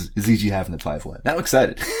else does EG have in the pipeline? Now I'm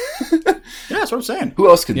excited. Yeah, that's what I'm saying. Who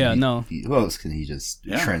else can? Yeah, he, no. Who else can he just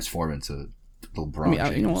Yeah. transform into LeBron I mean,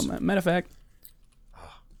 James? you know what? Matter of fact,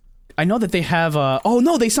 I know that they have. Oh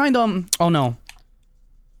no, they signed. Oh no,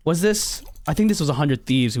 was this? I think this was 100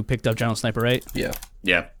 Thieves who picked up General Sniper, right? Yeah.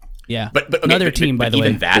 Yeah. Yeah. But okay, another team, by the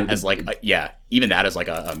even way. that as like even that as like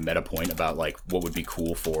a meta point about like what would be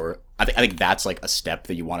cool for. I think that's like a step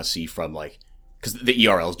that you want to see from like, because the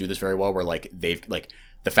ERLs do this very well, where like they've like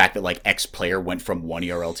the fact that like X player went from one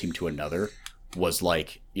ERL team to another was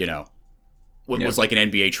like, you know, was like an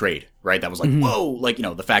NBA trade, right? That was like whoa, like, you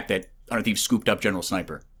know, the fact that 100 Thieves scooped up General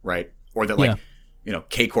Sniper, right? Or that like, Yeah. you know,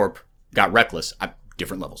 K Corp got Reckless.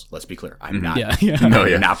 Different levels. Let's be clear. I'm not. Yeah, yeah. No,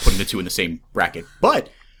 yeah. Not putting the two in the same bracket, but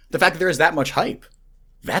the fact that there is that much hype,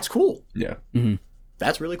 that's cool. Yeah.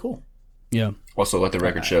 That's really cool. Yeah. Also, let the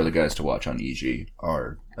record show the guys to watch on EG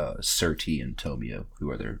are Sir T and Tomio, who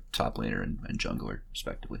are their top laner and jungler,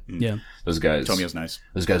 respectively. Yeah. Those guys. Tomio's nice.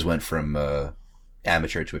 Those guys went from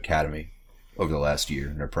amateur to academy over the last year,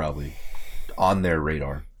 and are probably on their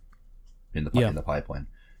radar in the in the pipeline.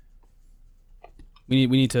 We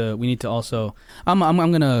need to also. I'm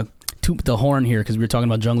gonna toot the horn here because we were talking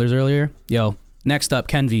about junglers earlier. Yo, next up,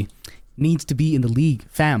 Kenvi needs to be in the league,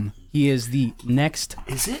 fam. He is the next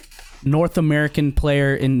Is it? North American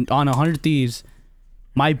player on 100 Thieves.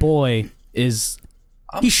 My boy is.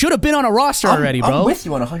 He should have been on a roster already, bro. I'm with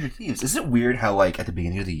you on 100 Thieves. Is it weird how, like, at the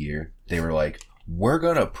beginning of the year, they were like, we're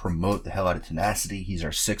going to promote the hell out of Tenacity. He's our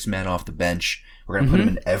 6th man off the bench. We're going to put him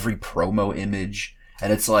in every promo image.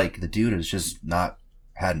 And it's like, the dude has just not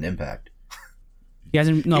had an impact. He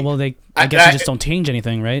hasn't. No, well, I guess they just don't change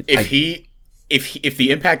anything, right? If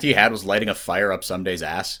the impact he had was lighting a fire up Sunday's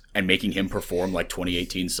ass and making him perform like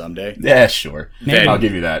 2018 Sunday, Yeah, sure. Maybe. I'll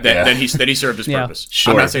give you that. then he served his Yeah. purpose.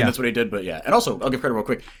 Sure. I'm not saying Yeah. that's what he did, but yeah. And also, I'll give credit real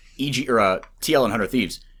quick. EG or TL and 100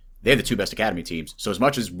 Thieves, they're the two best academy teams. So as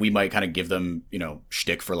much as we might kind of give them, you know,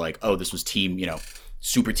 shtick for like, oh, this was team, you know,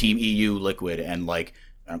 super team EU Liquid, and like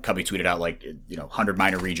Cubby tweeted out like, you know, 100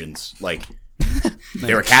 minor regions, like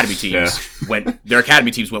their academy teams went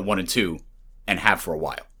 1 and 2 and have for a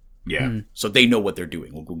while. Yeah. So they know what they're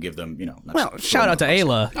doing. We'll give them, not Well, just shout out to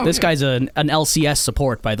Ayla. This guy's an LCS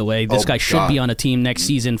support, by the way. This guy should be on a team next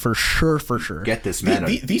season for sure. Get this man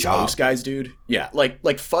these job. host guys, dude. Yeah,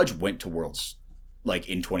 like Fudge went to Worlds, like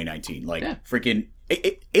in 2019. Like freaking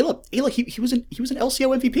Ayla, he was an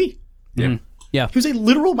LCO MVP. Yeah. Yeah. He was a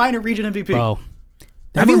literal minor region MVP. Bro.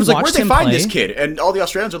 Everyone was like, watched "Where'd they him find play? this kid?" And all the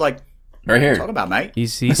Australians are like, Right here. "Talk about, mate.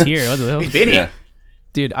 He's here. What the hell? He's been here."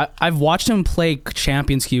 Dude, I've watched him play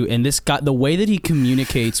Champions Queue, and this guy, the way that he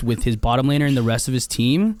communicates with his bottom laner and the rest of his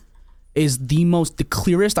team is the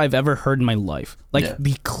clearest I've ever heard in my life. Like,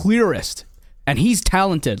 the clearest. And he's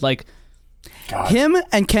talented. Like, him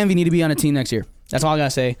and Kenvy need to be on a team next year. That's all I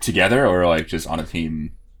gotta say. Together or like just on a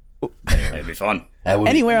team? It'd be fun.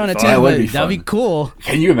 Anywhere on a fun. team, That would but be that'd be fun. cool.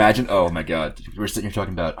 Can you imagine? Oh my god, we're sitting here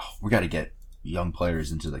talking about we got to get young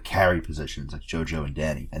players into the carry positions like JoJo and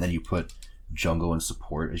Danny, and then you put jungle and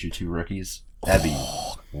support as your two rookies. That'd be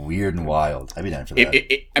weird and wild. I'd be down for that.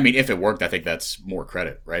 If it worked, I think that's more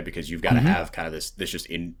credit, right? Because you've got to have kind of this just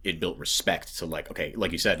inbuilt respect to, like, okay,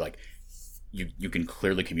 like you said, like you can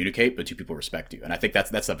clearly communicate, but two people respect you, and I think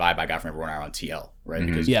that's the vibe I got from everyone around TL, right?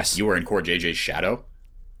 Because you were in Core JJ's shadow.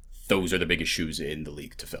 Those are the biggest shoes in the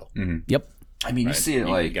league to fill. Yep. I mean, you see it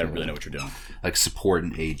like you gotta really know what you're doing. Like support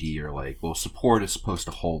and AD are like, well, support is supposed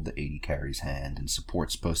to hold the AD carry's hand, and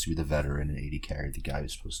support's supposed to be the veteran, and AD carry the guy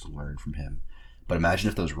who's supposed to learn from him. But imagine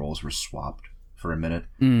if those roles were swapped for a minute,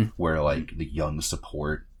 where like the young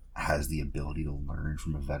support has the ability to learn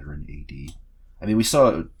from a veteran AD. I mean, we saw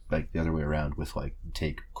it like the other way around with like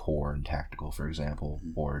take Core and Tactical, for example,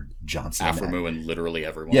 or Johnson. Aphromoo and literally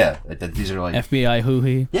everyone. Yeah, these are like FBI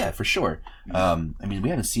hoo-hee. Yeah, for sure. I mean, we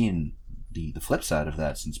haven't seen the flip side of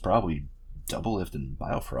that since probably Doublelift and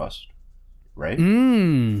Biofrost, right?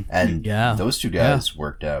 And those two guys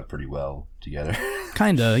worked out pretty well together.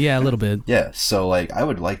 Kinda, yeah, a little bit. Yeah, so like I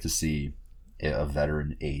would like to see a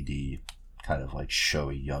veteran AD kind of like show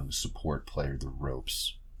a young support player the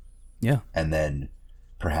ropes. Yeah. And then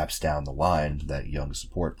perhaps down the line that young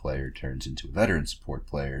support player turns into a veteran support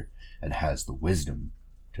player and has the wisdom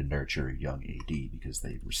to nurture a young AD because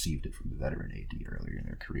they received it from the veteran AD earlier in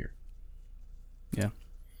their career. Yeah.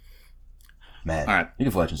 Man, all right. League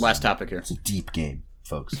of Legends. Last topic here. It's a deep game,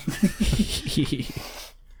 folks.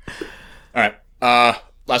 All right.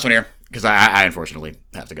 Last one here, because I unfortunately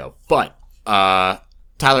have to go. But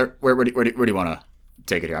Tyler, where do you want to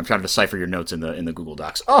take it here? I'm trying to decipher your notes in the Google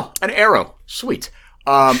Docs. Oh, an arrow. Sweet.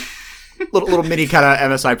 Little mini kind of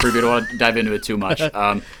MSI preview. I don't want to dive into it too much.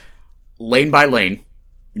 Lane by lane,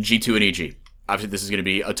 G2 and EG. Obviously, this is going to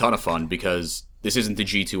be a ton of fun because this isn't the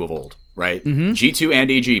G2 of old, right? G2 and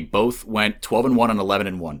EG both went 12-1 and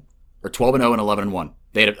 11-1, or 12-0 and 11-1.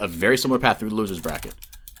 They had a very similar path through the losers bracket,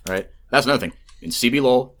 right? That's another thing. In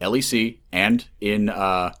CBLOL, LEC, and in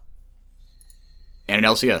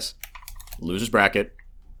LCS, losers bracket,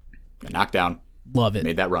 got knocked down. Love it.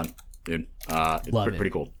 Made that run, dude. It's Love it. Pretty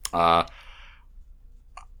cool.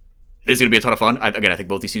 It's going to be a ton of fun. I think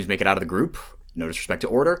both these teams make it out of the group. No disrespect to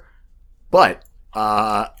Order. But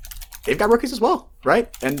they've got rookies as well, right?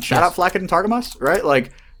 And shout out Flacket and Targamas, right?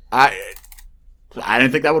 Like, I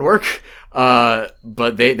didn't think that would work.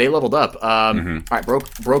 But they leveled up. All right,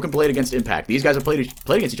 Broken played against Impact. These guys have played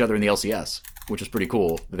against each other in the LCS, which is pretty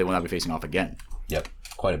cool that they will not be facing off again. Yep,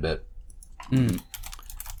 quite a bit. Who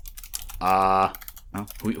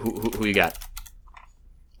you got?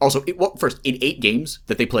 Also, first, in 8 games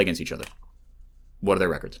that they play against each other, what are their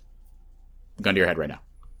records? Gun to your head right now.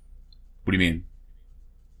 What do you mean?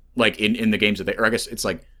 Like, in the games that or I guess it's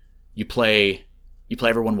like, you play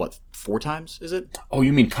everyone, what, 4 times, is it? Oh,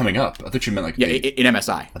 you mean coming up? I thought you meant like... Yeah, in MSI.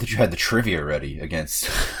 I thought you had the trivia ready against...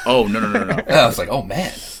 Oh, no. I was like, oh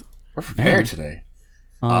man, we're prepared today.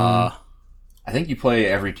 I think you play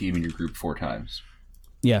every team in your group 4 times.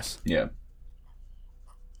 Yes. Yeah.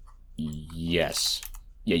 Yes.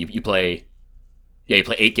 Yeah, you play... Yeah, you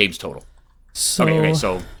play 8 games total. So, Okay,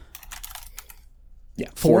 so... Yeah,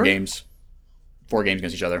 4 4? games. 4 games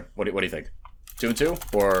against each other. What do you think? 2 and 2?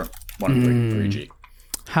 Or 1 and 3 for EG?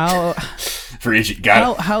 How For each...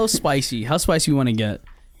 Got it. how spicy? How spicy we want to get?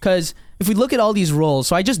 Because if we look at all these roles,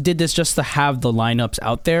 so I just did this just to have the lineups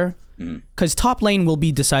out there. Because top lane will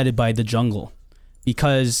be decided by the jungle.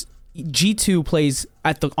 Because G2 plays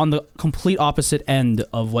on the complete opposite end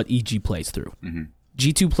of what EG plays through.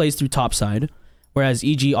 G2 plays through top side, whereas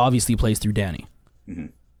EG obviously plays through Danny.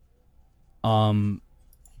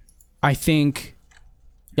 I think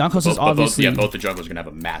Jankos is obviously... both the junglers are going to have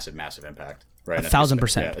a massive, massive impact. Right?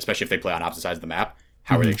 1,000%. Yeah, especially if they play on opposite sides of the map.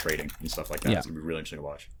 How are they trading and stuff like that? It's going to be really interesting to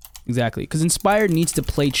watch. Exactly. Because Inspired needs to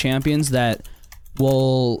play champions that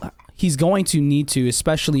will he's going to need to,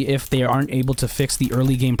 especially if they aren't able to fix the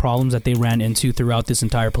early game problems that they ran into throughout this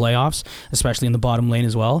entire playoffs, especially in the bottom lane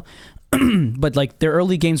as well. But like their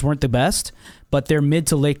early games weren't the best, but their mid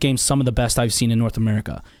to late games some of the best I've seen in North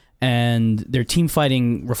America. And their team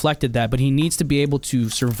fighting reflected that, but he needs to be able to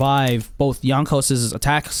survive both Jankos'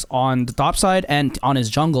 attacks on the top side and on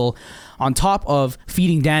his jungle, on top of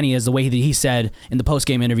feeding Danny, as the way that he said in the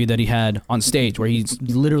post-game interview that he had on stage, where he's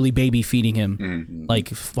literally baby feeding him like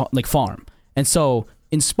farm. And so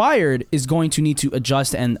Inspired is going to need to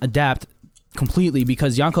adjust and adapt completely,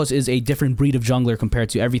 because Jankos is a different breed of jungler compared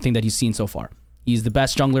to everything that he's seen so far. He's the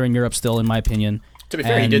best jungler in Europe still, in my opinion. To be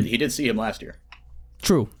fair, he did see him last year.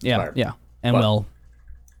 True. Yeah. Yeah. And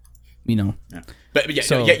Yeah. But yeah,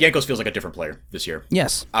 so, Jankos feels like a different player this year.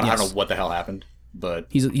 Yes. I don't know what the hell happened, but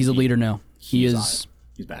he's a leader now. He's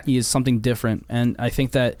back. He is something different, and I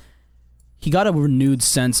think that he got a renewed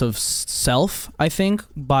sense of self, I think,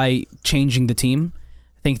 by changing the team.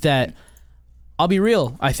 I think that, I'll be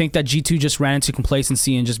real, I think that G2 just ran into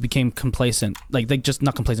complacency and just became complacent. Like, they just,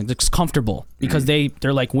 not complacent, just comfortable, because they're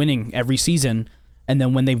like winning every season, and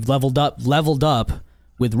then when they've leveled up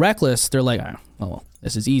with Reckless, they're like, oh, well,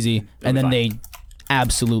 this is easy. And then they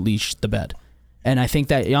absolutely shit the bed. And I think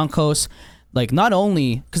that Jankos, like, not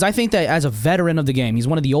only, because I think that as a veteran of the game, he's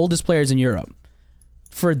one of the oldest players in Europe,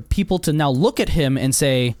 for people to now look at him and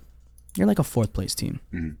say, you're like a fourth place team.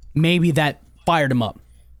 Maybe that fired him up.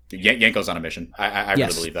 Jankos on a mission. I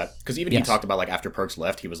really believe that. Because even he talked about, like, after Perkz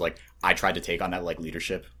left, he was like, I tried to take on that, like,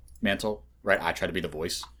 leadership mantle, right? I tried to be the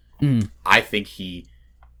voice. I think he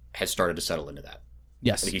has started to settle into that.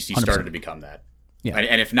 Yes, he started to become that. Yeah.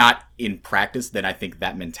 And if not in practice, then I think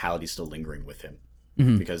that mentality is still lingering with him.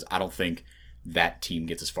 Because I don't think that team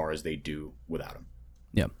gets as far as they do without him.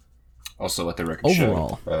 Yeah. Also, let the record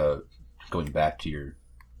overall show, going back to your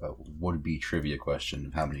would-be trivia question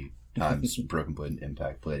of how many times Broken Blade and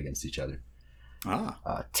Impact played against each other.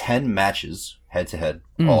 10 matches head-to-head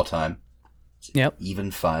all time. Yep. Even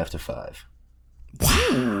 5-5.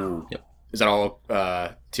 Wow. Yep. Is that all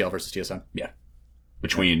TL versus TSM? Yeah.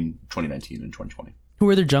 Between 2019 and 2020. Who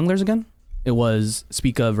were their junglers again? It was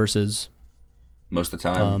Spica versus... Most of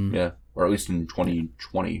the time, yeah. Or at least in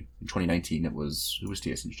 2020. In 2019, who was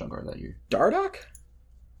TSM's jungler that year? Dardoch?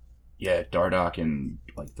 Yeah, Dardoch and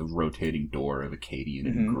like the rotating door of Acadian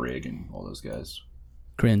and Grig and all those guys.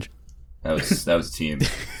 Cringe. That was a team.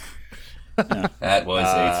 That was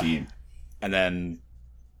a team. And then...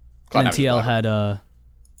 And then TL had... Or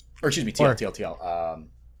excuse me, TL.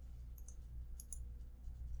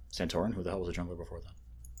 Santorin? Who the hell was the jungler before that?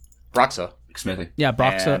 Broxa. Xmithie. Yeah,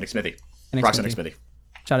 Broxa. And Xmithie. Broxa and Xmithie.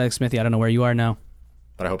 Shout out to Xmithie. I don't know where you are now.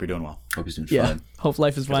 But I hope you're doing well. Hope he's doing fine. Hope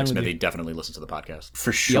life is fine with you. Xmithie definitely listens to the podcast.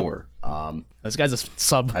 For sure. Yep. This guy's a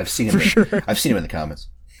sub. I've seen him for sure. I've seen him in the comments.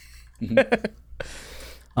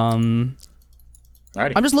 Alrighty.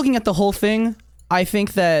 I'm just looking at the whole thing. I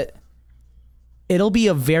think that it'll be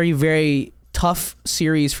a very, very tough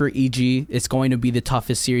series for EG. It's going to be the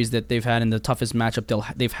toughest series that they've had and the toughest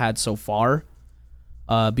matchup they've had so far.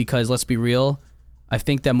 Because let's be real, I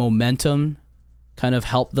think that momentum kind of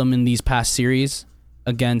helped them in these past series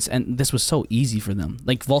against, and this was so easy for them.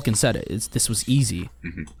 Like Vulcan said this was easy.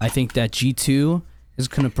 I think that G2 is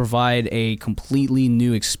going to provide a completely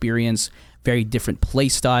new experience, very different play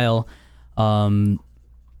style.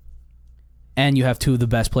 And you have two of the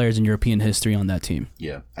best players in European history on that team.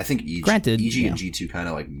 Yeah, I think EG and G2 kind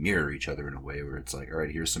of like mirror each other in a way where it's like, all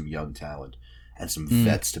right, here's some young talent and some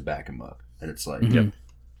vets to back them up, and it's like,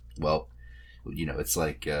 well, you know, it's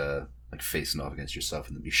like facing off against yourself,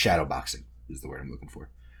 and then shadow boxing is the word I'm looking for.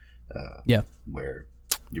 Where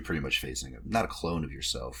you're pretty much facing not a clone of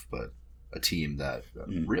yourself, but a team that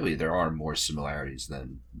really there are more similarities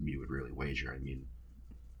than you would really wager. I mean,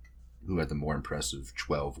 who had the more impressive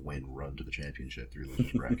 12-win run to the championship through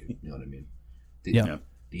losers bracket? You know what I mean?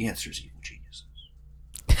 The answer is Evil Geniuses.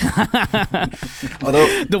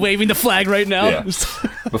 Although the waving the flag right now. Yeah.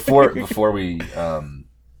 before we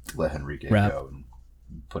let Henrique go and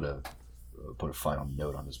put a final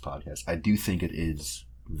note on this podcast, I do think it is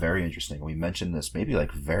very interesting. We mentioned this maybe like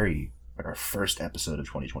our first episode of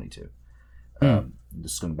 2022.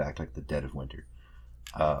 This is going back to like the dead of winter.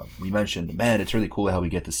 We mentioned, man, it's really cool how we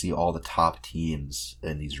get to see all the top teams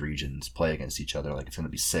in these regions play against each other. Like, it's going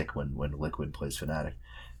to be sick when Liquid plays Fnatic.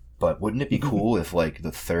 But wouldn't it be cool if, like,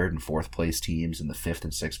 the third and fourth place teams and the fifth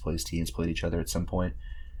and sixth place teams played each other at some point?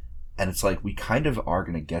 And it's like, we kind of are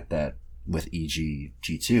going to get that with EG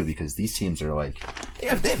G2, because these teams are like, they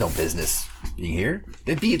have no business being here.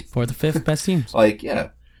 They beat for the fifth best teams. Like, yeah.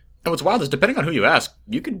 And what's wild is, depending on who you ask,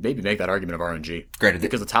 you could maybe make that argument of RNG. Granted,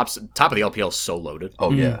 because the top of the LPL is so loaded.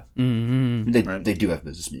 Oh yeah, Mm-hmm. they do have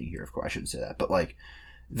business meeting here. Of course, I shouldn't say that, but like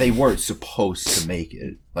they weren't supposed to make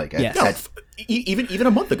it. Like Even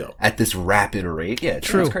a month ago at this rapid rate. Yeah,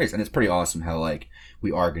 True. It's crazy, and it's pretty awesome how like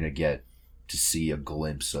we are gonna get to see a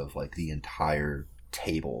glimpse of like the entire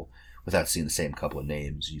table without seeing the same couple of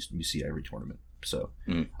names you see every tournament. So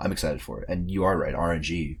I'm excited for it. And you are right,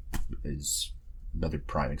 RNG is another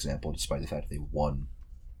prime example, despite the fact that they won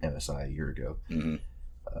MSI a year ago.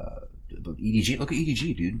 But EDG, look at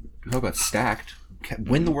EDG, dude. Talk about stacked.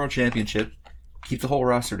 Win the world championship, keep the whole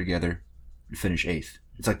roster together, and finish 8th.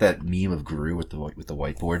 It's like that meme of Guru with the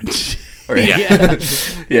whiteboard.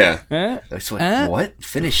 Yeah. It's like, what?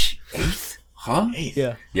 Finish 8th? Huh?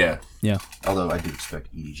 8th. Yeah. Although I do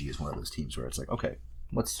expect EDG is one of those teams where it's like, okay,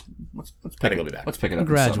 let's pick it up. Let's pick it up.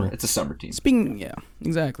 Gradual. It's a summer team.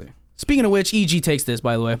 Exactly. Speaking of which, EG takes this,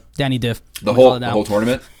 by the way. Danny Diff. The whole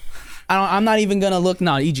tournament? I'm not even going to look.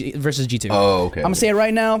 No, EG versus G2. Oh, okay. I'm going to say it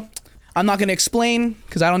right now. I'm not going to explain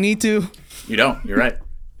because I don't need to. You don't. You're right.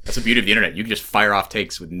 That's the beauty of the internet. You can just fire off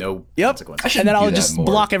takes with no consequences. And then I'll just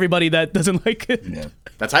block everybody that doesn't like it. Yeah.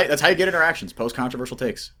 That's how you get interactions. Post controversial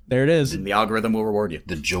takes. There it is. And the algorithm will reward you.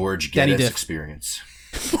 The George Geddes experience.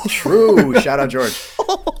 True. Shout out George.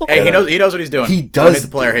 Hey, he knows what he's doing. He does. Don't hate the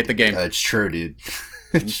player, hate the game. It's true, dude.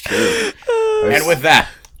 It's true. And with that,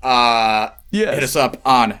 Yes. hit us up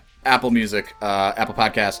on Apple Music, Apple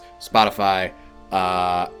Podcasts, Spotify,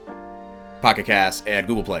 Pocket Cast, and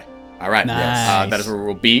Google Play. All right. Nice. That is where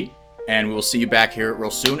we'll be, and we will see you back here real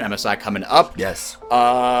soon. MSI coming up. Yes.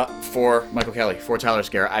 For Michael Kelly, for Tyler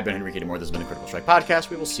Scare, I've been Enrique Demore. This has been the Critical Strike Podcast.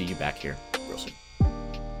 We will see you back here real soon.